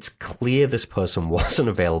 it's clear this person wasn't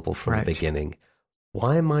available from the beginning.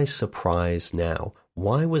 Why am I surprised now?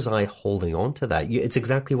 Why was I holding on to that? It's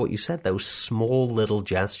exactly what you said, those small little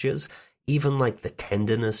gestures, even like the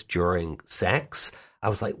tenderness during sex. I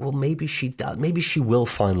was like, well, maybe she does. Maybe she will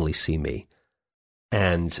finally see me.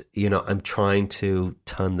 And, you know, I'm trying to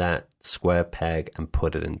turn that square peg and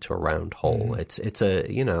put it into a round hole. It's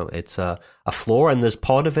a flaw. And there's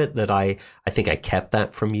part of it that I think I kept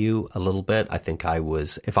that from you a little bit. I think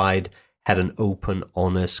if I'd had an open,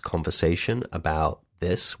 honest conversation about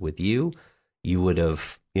this with you, you would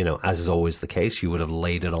have, you know, as is always the case, you would have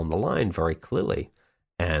laid it on the line very clearly,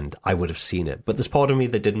 and I would have seen it. But there's part of me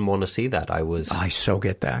that didn't want to see that. I so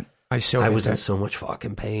get that. I was in so much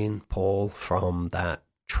fucking pain, Paul, from that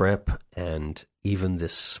trip, and even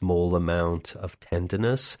this small amount of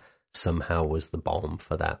tenderness somehow was the balm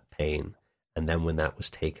for that pain. And then when that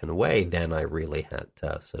was taken away, then I really had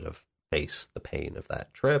to sort of face the pain of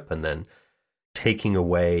that trip, and then taking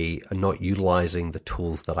away and not utilizing the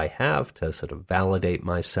tools that I have to sort of validate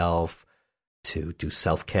myself, to do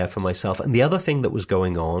self-care for myself. And the other thing that was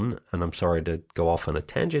going on, and I'm sorry to go off on a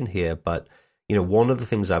tangent here, but you know, one of the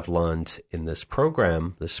things I've learned in this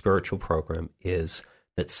program, the spiritual program, is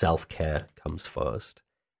that self-care comes first.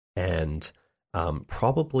 And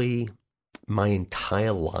probably my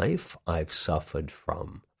entire life, I've suffered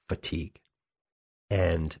from fatigue.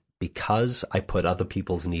 And because I put other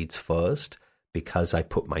people's needs first, because I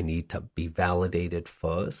put my need to be validated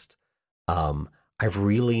first, I've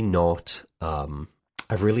really not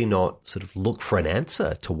sort of looked for an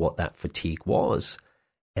answer to what that fatigue was.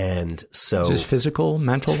 And so, is this physical,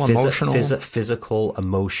 mental, emotional? Physical,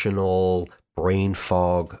 emotional, brain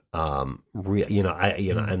fog. And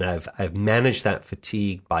I've managed that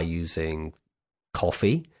fatigue by using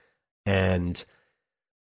coffee, and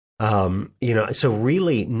so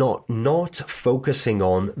really not focusing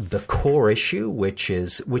on the core issue, which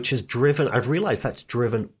is driven. I've realized that's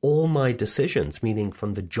driven all my decisions. Meaning,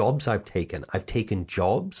 from the jobs I've taken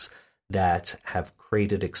jobs that have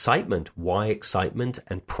created excitement. Why excitement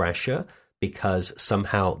and pressure? Because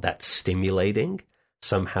somehow that's stimulating.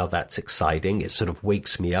 Somehow that's exciting. It sort of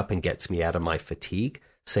wakes me up and gets me out of my fatigue.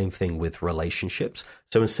 Same thing with relationships.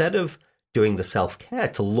 So instead of doing the self-care,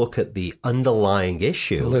 to look at the underlying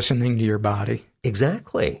issue. Listening to your body.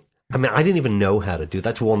 Exactly. I mean, I didn't even know how to do that.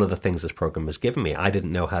 That's one of the things this program has given me. I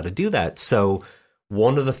didn't know how to do that. So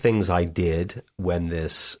one of the things I did when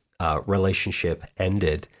this relationship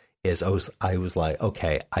ended is I was like,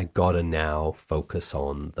 okay, I got to now focus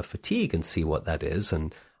on the fatigue and see what that is.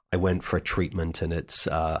 And I went for a treatment, and it's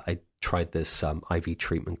I tried this IV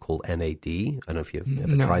treatment called NAD. I don't know if you've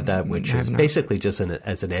ever tried that, which is basically just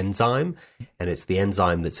as an enzyme, and it's the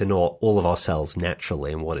enzyme that's in all of our cells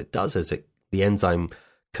naturally. And what it does is the enzyme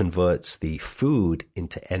converts the food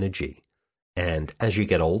into energy. And as you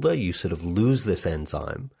get older, you sort of lose this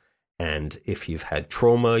enzyme. And if you've had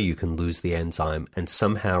trauma, you can lose the enzyme, and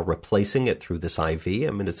somehow replacing it through this IV. I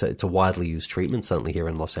mean, it's a widely used treatment, certainly here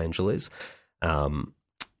in Los Angeles.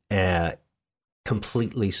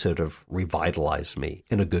 Completely sort of revitalized me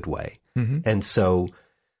in a good way. Mm-hmm. And so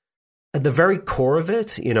at the very core of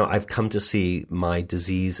it, I've come to see my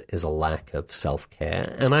disease is a lack of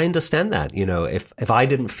self-care. And I understand that, if I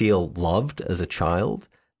didn't feel loved as a child,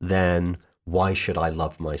 then why should I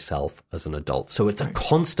love myself as an adult? So it's a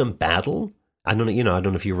constant battle. I don't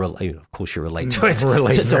know if you relate. Of course, you relate to it.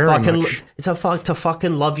 To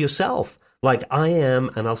fucking love yourself. Like I am,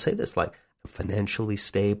 and I'll say this: like I'm financially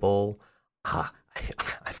stable. I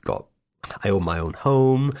own my own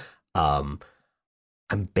home. I'm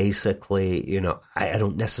basically, I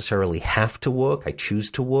don't necessarily have to work. I choose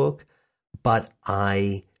to work, but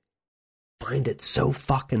I find it so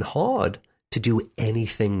fucking hard to do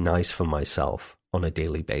anything nice for myself on a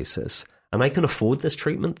daily basis. And I can afford this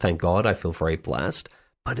treatment. Thank God. I feel very blessed.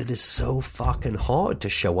 But it is so fucking hard to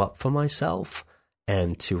show up for myself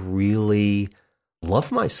and to really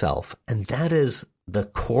love myself. And that is the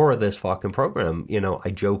core of this fucking program.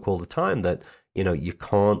 I joke all the time that, you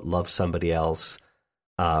can't love somebody else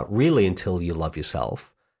really until you love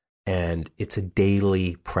yourself. And it's a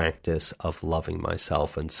daily practice of loving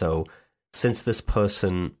myself. And so since this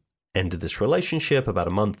person ended this relationship about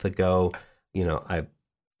a month ago, I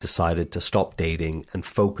decided to stop dating and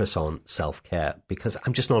focus on self-care, because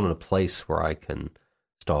I'm just not in a place where I can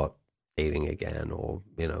start dating again or,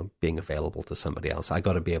 being available to somebody else. I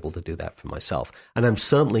got to be able to do that for myself. And I'm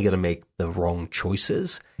certainly going to make the wrong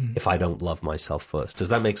choices if I don't love myself first. Does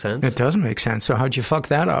that make sense? It does make sense. So how'd you fuck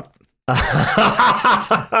that up?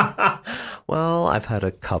 Well, I've had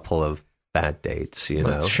a couple of bad dates,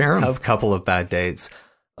 Let's share them. A couple of bad dates.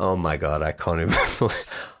 Oh my God, I can't even.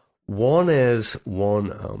 One is, I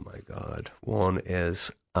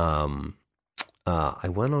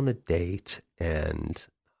went on a date, and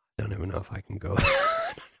I don't even know if I can go there.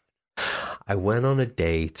 I went on a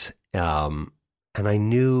date, and I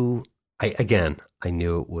knew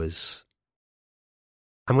it was,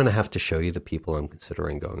 I'm going to have to show you the people I'm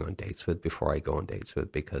considering going on dates with before I go on dates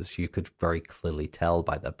with, because you could very clearly tell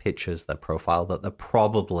by their pictures, their profile, that they're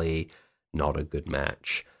probably not a good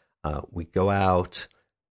match. We go out,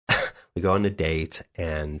 we go on a date,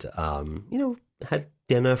 and, had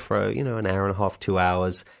dinner for, an hour and a half, 2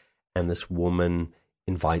 hours. And this woman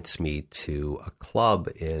invites me to a club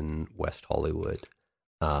in West Hollywood.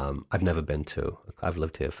 I've never been to, I've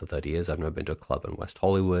lived here for 30 years. I've never been to a club in West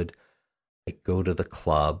Hollywood. I go to the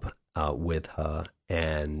club with her,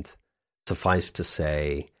 and suffice to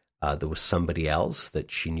say, there was somebody else that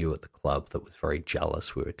she knew at the club that was very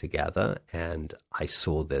jealous we were together, and I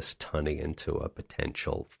saw this turning into a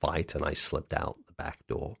potential fight, and I slipped out the back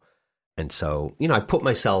door. And so, I put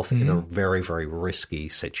myself in a very, very risky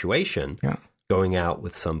situation, going out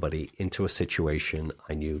with somebody into a situation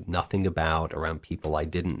I knew nothing about, around people I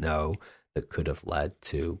didn't know, that could have led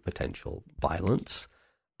to potential violence.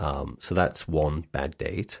 So that's one bad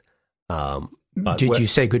date. Did you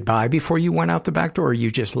say goodbye before you went out the back door, or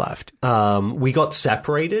you just left? We got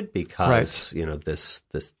separated because, this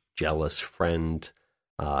jealous friend,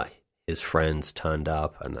 his friends turned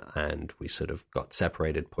up, and we sort of got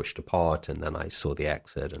separated, pushed apart, and then I saw the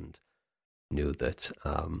exit and knew that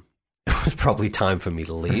it was probably time for me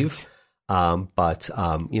to leave. But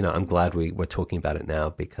I'm glad we're talking about it now,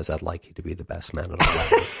 because I'd like you to be the best man at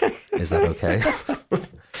all. Is that okay?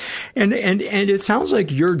 And it sounds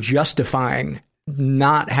like you're justifying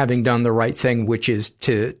not having done the right thing, which is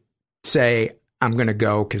to say, I'm going to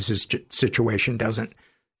go because this situation doesn't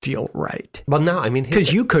feel right. Well, no, I mean,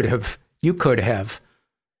 because you could have.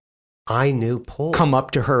 I knew Paul. Come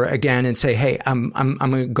up to her again and say, "Hey, I'm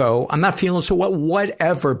going to go. I'm not feeling so well,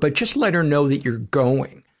 whatever." But just let her know that you're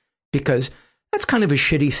going, because that's kind of a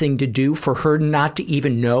shitty thing to do for her not to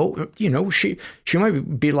even know. You know, she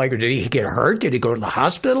might be like, "Did he get hurt? Did he go to the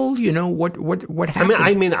hospital? You know, what happened?"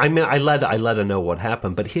 I mean, I let her know what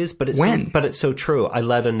happened. But it's so true. I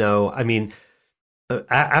let her know. I mean,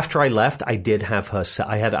 after I left, I did have her.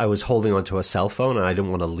 I was holding onto her cell phone, and I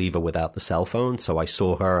didn't want to leave her without the cell phone. So I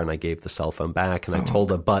saw her, and I gave the cell phone back, and I told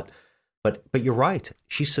her, But you're right.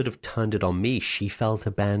 She sort of turned it on me. She felt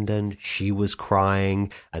abandoned. She was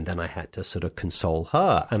crying, and then I had to sort of console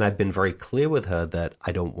her. And I've been very clear with her that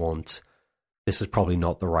I don't want. This is probably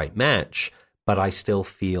not the right match. But I still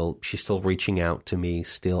feel she's still reaching out to me.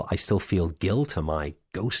 I still feel guilt. Am I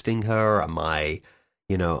ghosting her? Am I,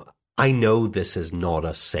 I know this is not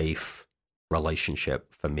a safe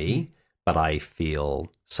relationship for me, but I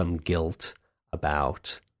feel some guilt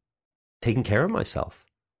about taking care of myself.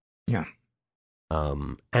 Yeah.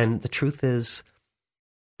 And the truth is,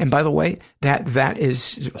 and by the way, that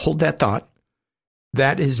is, hold that thought.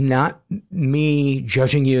 That is not me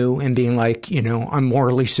judging you and being like, I'm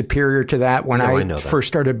morally superior to that. When I first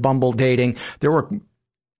started Bumble dating, there were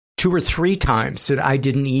 2 or 3 times that I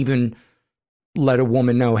didn't even let a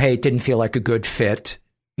woman know, hey, it didn't feel like a good fit.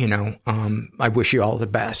 I wish you all the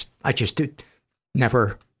best. I just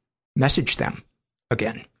never messaged them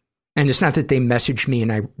again. And it's not that they messaged me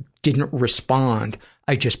and I didn't respond.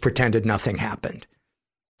 I just pretended nothing happened.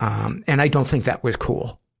 And I don't think that was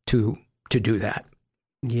cool to do that.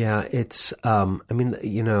 Yeah, it's,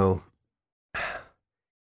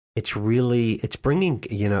 it's bringing,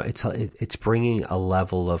 it's bringing a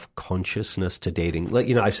level of consciousness to dating. Like,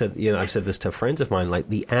 I've said this to friends of mine, like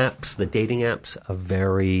the dating apps are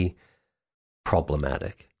very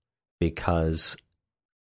problematic, because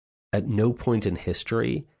at no point in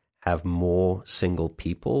history have more single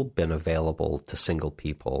people been available to single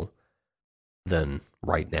people than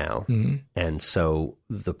right now. Mm-hmm. And so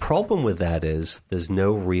the problem with that is there's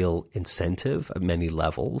no real incentive at many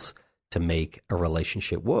levels to make a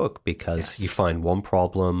relationship work, because you find one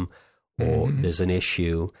problem or there's an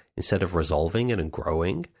issue, instead of resolving it and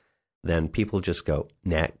growing, then people just go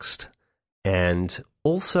next. And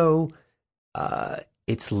also,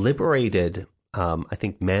 it's liberated, I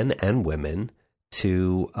think, men and women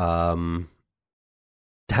to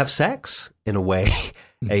have sex in a way,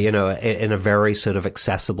 in a very sort of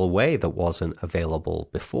accessible way that wasn't available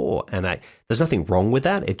before. And there's nothing wrong with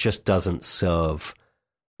that. It just doesn't serve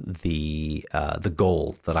the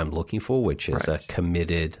goal that I'm looking for, which is a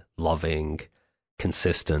committed, loving,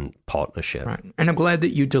 consistent partnership. Right. And I'm glad that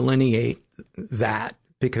you delineate that,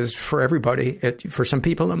 because for everybody, for some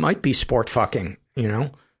people, it might be sport fucking,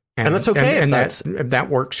 and that's okay. And that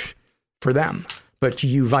works for them. But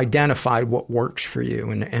you've identified what works for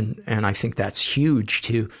you, and I think that's huge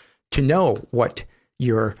to know what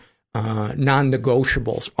your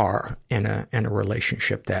non-negotiables are in a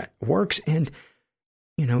relationship that works. And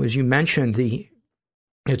as you mentioned,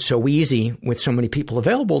 it's so easy with so many people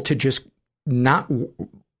available to just not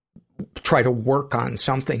try to work on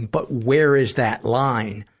something. But where is that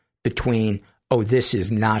line between, oh, this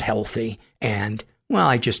is not healthy, and, well,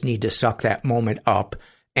 I just need to suck that moment up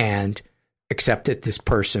and accept that this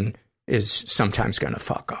person is sometimes going to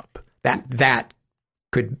fuck up? That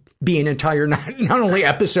could be an entire, not only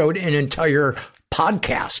episode, an entire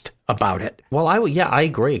podcast about it. Well, I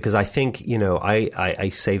agree, because I think, I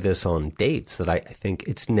say this on dates, that I think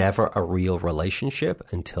it's never a real relationship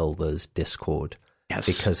until there's discord. Yes.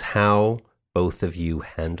 Because how both of you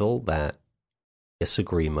handle that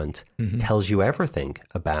disagreement tells you everything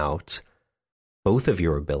about both of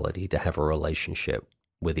your ability to have a relationship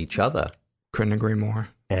with each other. Couldn't agree more.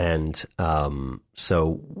 And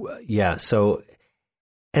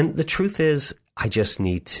and the truth is, I just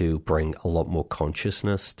need to bring a lot more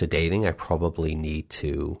consciousness to dating. I probably need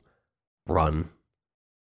to run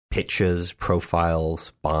pictures,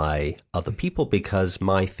 profiles by other people, because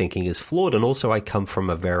my thinking is flawed. And also, I come from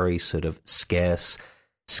a very sort of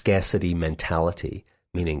scarcity mentality,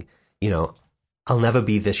 meaning, I'll never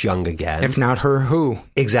be this young again. If not her, who?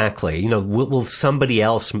 Exactly. You know, will somebody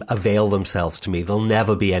else avail themselves to me? There'll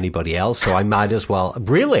never be anybody else, so I might as well.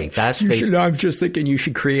 Really? I'm just thinking you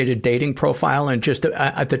should create a dating profile, and just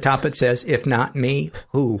at the top it says, if not me,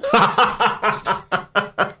 who?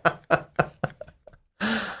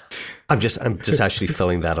 I'm just actually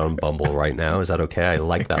filling that on Bumble right now. Is that okay? I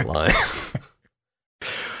like that line.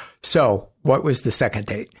 So, what was the second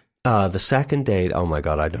date? The second date, oh my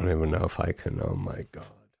God, I don't even know if I can. Oh my God.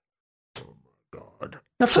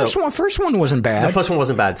 The first one wasn't bad. The first one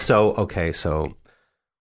wasn't bad. So, okay, so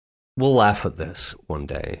we'll laugh at this one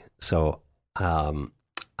day. So,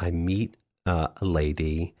 I meet a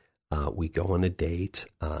lady. We go on a date.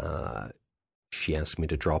 She asks me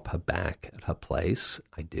to drop her back at her place.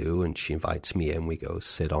 I do, and she invites me in. We go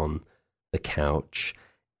sit on the couch,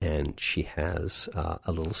 and she has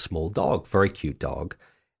a little small dog, very cute dog.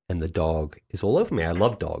 And the dog is all over me. I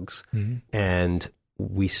love dogs. Mm-hmm. And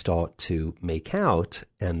we start to make out,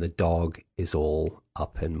 and the dog is all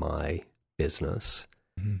up in my business.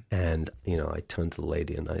 Mm-hmm. And, I turn to the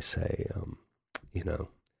lady and I say, is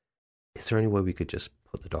there any way we could just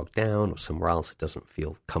put the dog down or somewhere else? It doesn't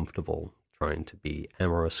feel comfortable trying to be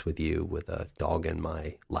amorous with you with a dog in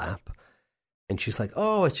my lap. And she's like,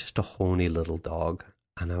 oh, it's just a horny little dog.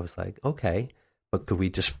 And I was like, okay. But could we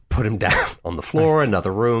just put him down on the floor, right.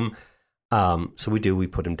 Another room? So we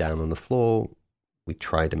put him down on the floor. We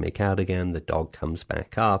try to make out again. The dog comes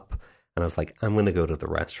back up. And I was like, I'm going to go to the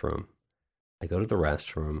restroom. I go to the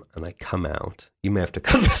restroom and I come out. You may have to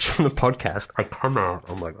cut this from the podcast. I come out.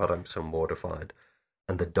 Oh my God, I'm so mortified.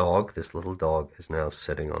 And the dog, this little dog, is now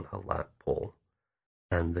sitting on her lap, Paul.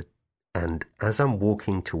 And as I'm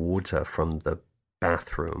walking towards her from the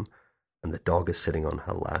bathroom and the dog is sitting on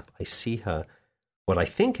her lap, I see her. What I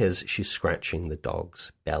think is she's scratching the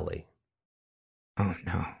dog's belly. Oh,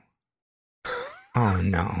 no. Oh,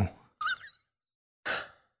 no.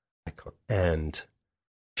 And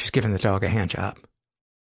she's giving the dog a hand job.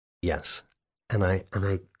 Yes. And I,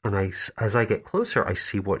 as I get closer, I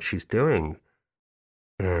see what she's doing.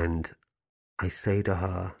 And I say to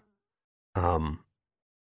her,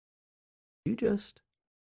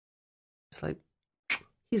 it's like,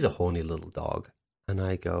 he's a horny little dog. And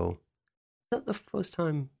I go, is that the first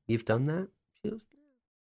time you've done that? She goes,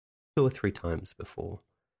 2 or 3 times before.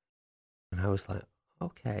 And I was like,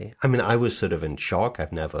 okay. I mean, I was sort of in shock.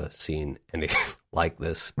 I've never seen anything like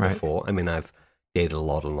this before. Right. I mean, I've dated a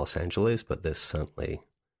lot in Los Angeles, but this certainly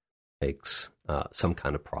takes some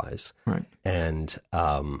kind of prize. Right. And,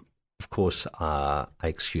 of course, I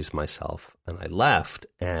excused myself and I left.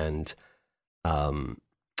 And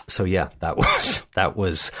so, yeah, that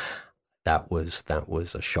was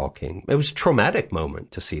a shocking, it was a traumatic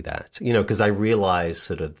moment to see that, because I realized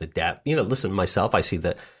sort of the depth, listen, myself, I see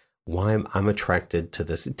that why I'm attracted to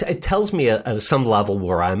this. It tells me at some level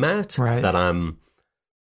where I'm at, right. That I'm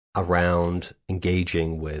around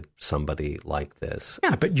engaging with somebody like this.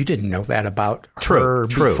 Yeah, but you didn't know that about her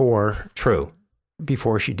before. True.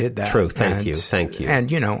 Before she did that. True. Thank you.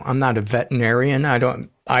 And, I'm not a veterinarian. I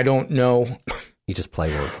don't know. You just play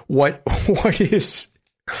with what is,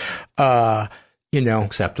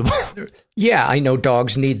 acceptable. Yeah, I know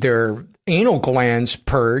dogs need their anal glands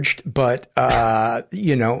purged, but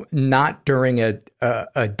not during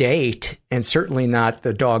a date, and certainly not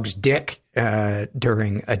the dog's dick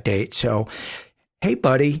during a date. So, hey,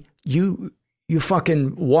 buddy, you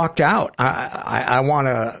fucking walked out. I want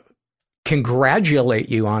to congratulate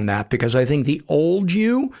you on that, because I think the old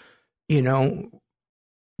you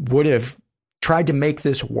would have tried to make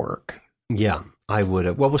this work. Yeah, I would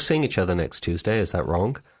have. Well, we're seeing each other next Tuesday. Is that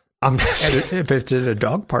wrong? If it's at a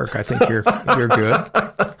dog park, I think you're good.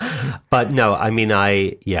 But no, I mean,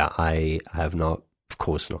 I have not, of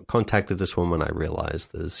course, not contacted this woman. I realize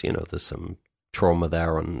there's some trauma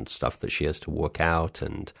there and stuff that she has to work out,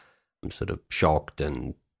 and I'm sort of shocked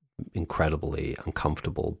and incredibly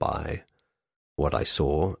uncomfortable by what I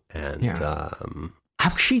saw. And how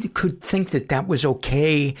she could think that was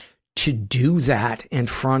okay to do that in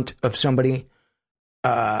front of somebody,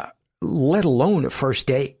 let alone a first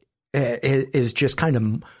date, is just kind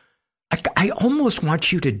of. I almost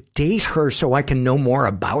want you to date her so I can know more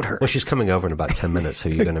about her. Well, she's coming over in about 10 minutes, so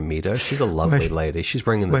you're going to meet her. She's a lovely lady. She's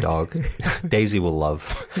bringing the dog. Daisy will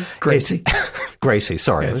love. Gracie. Gracie,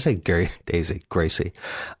 sorry. Yes. I say Daisy. Gracie.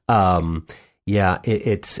 Yeah,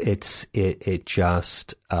 it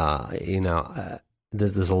just,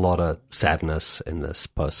 there's a lot of sadness in this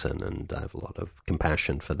person, and I have a lot of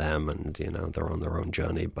compassion for them, and they're on their own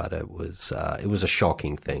journey. But it was a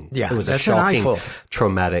shocking thing. Yeah, it was a shocking,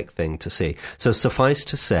 traumatic thing to see. So suffice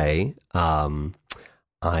to say,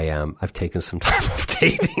 I've taken some time off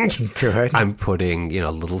dating. Good. I'm putting,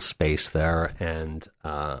 a little space there, and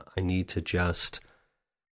I need to just,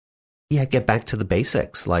 get back to the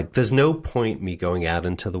basics. Like, there's no point me going out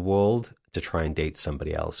into the world to try and date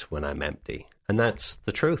somebody else when I'm empty. And that's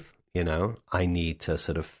the truth, I need to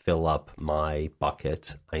sort of fill up my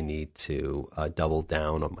bucket. I need to double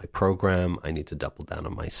down on my program. I need to double down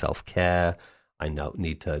on my self-care. I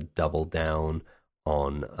need to double down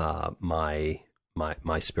on my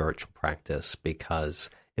spiritual practice, because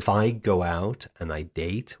if I go out and I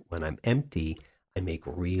date when I'm empty, I make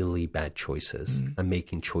really bad choices. I'm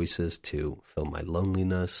making choices to fill my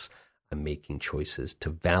loneliness. I'm making choices to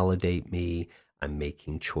validate me. I'm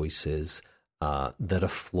making choices that are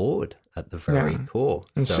flawed at the very core.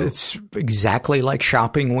 It's exactly like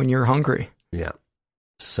shopping when you're hungry. Yeah.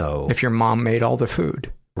 So if your mom made all the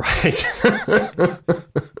food. Right.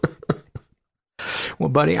 Well,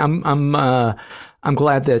 buddy, I'm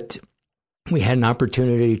glad that we had an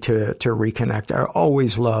opportunity to reconnect. I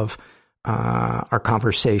always love our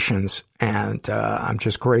conversations, and I'm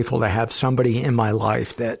just grateful to have somebody in my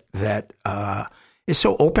life that is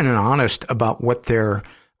so open and honest about what they're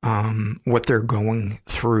going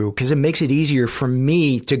through, because it makes it easier for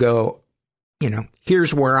me to go,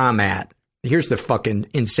 here's where I'm at. Here's the fucking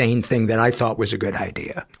insane thing that I thought was a good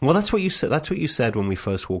idea. Well, that's what you said. That's what you said when I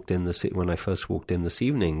first walked in this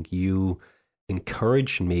evening. You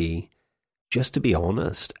encouraged me just to be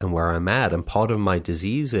honest and where I'm at. And part of my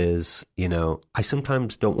disease is, I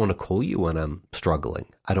sometimes don't want to call you when I'm struggling.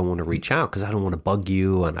 I don't want to reach out because I don't want to bug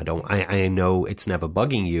you, and I know it's never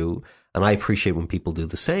bugging you, and I appreciate when people do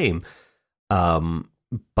the same.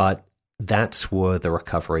 But that's where the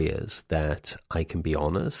recovery is, that I can be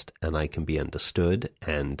honest and I can be understood,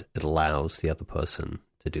 and it allows the other person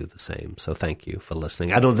to do the same. So thank you for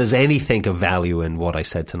listening. I don't know if there's anything of value in what I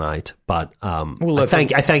said tonight, but I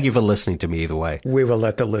thank you for listening to me either way. We will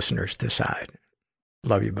let the listeners decide.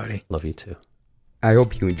 Love you, buddy. Love you too. I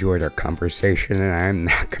hope you enjoyed our conversation, and I'm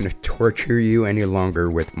not going to torture you any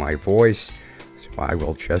longer with my voice. So I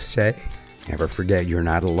will just say, never forget you're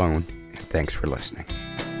not alone, and thanks for listening.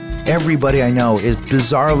 Everybody I know is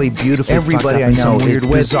bizarrely beautifully Everybody fucked up I in know some is weird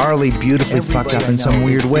way. bizarrely beautifully Everybody fucked up I in some know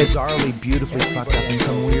weird is way. Bizarrely beautifully fucked up in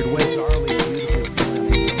some weird way.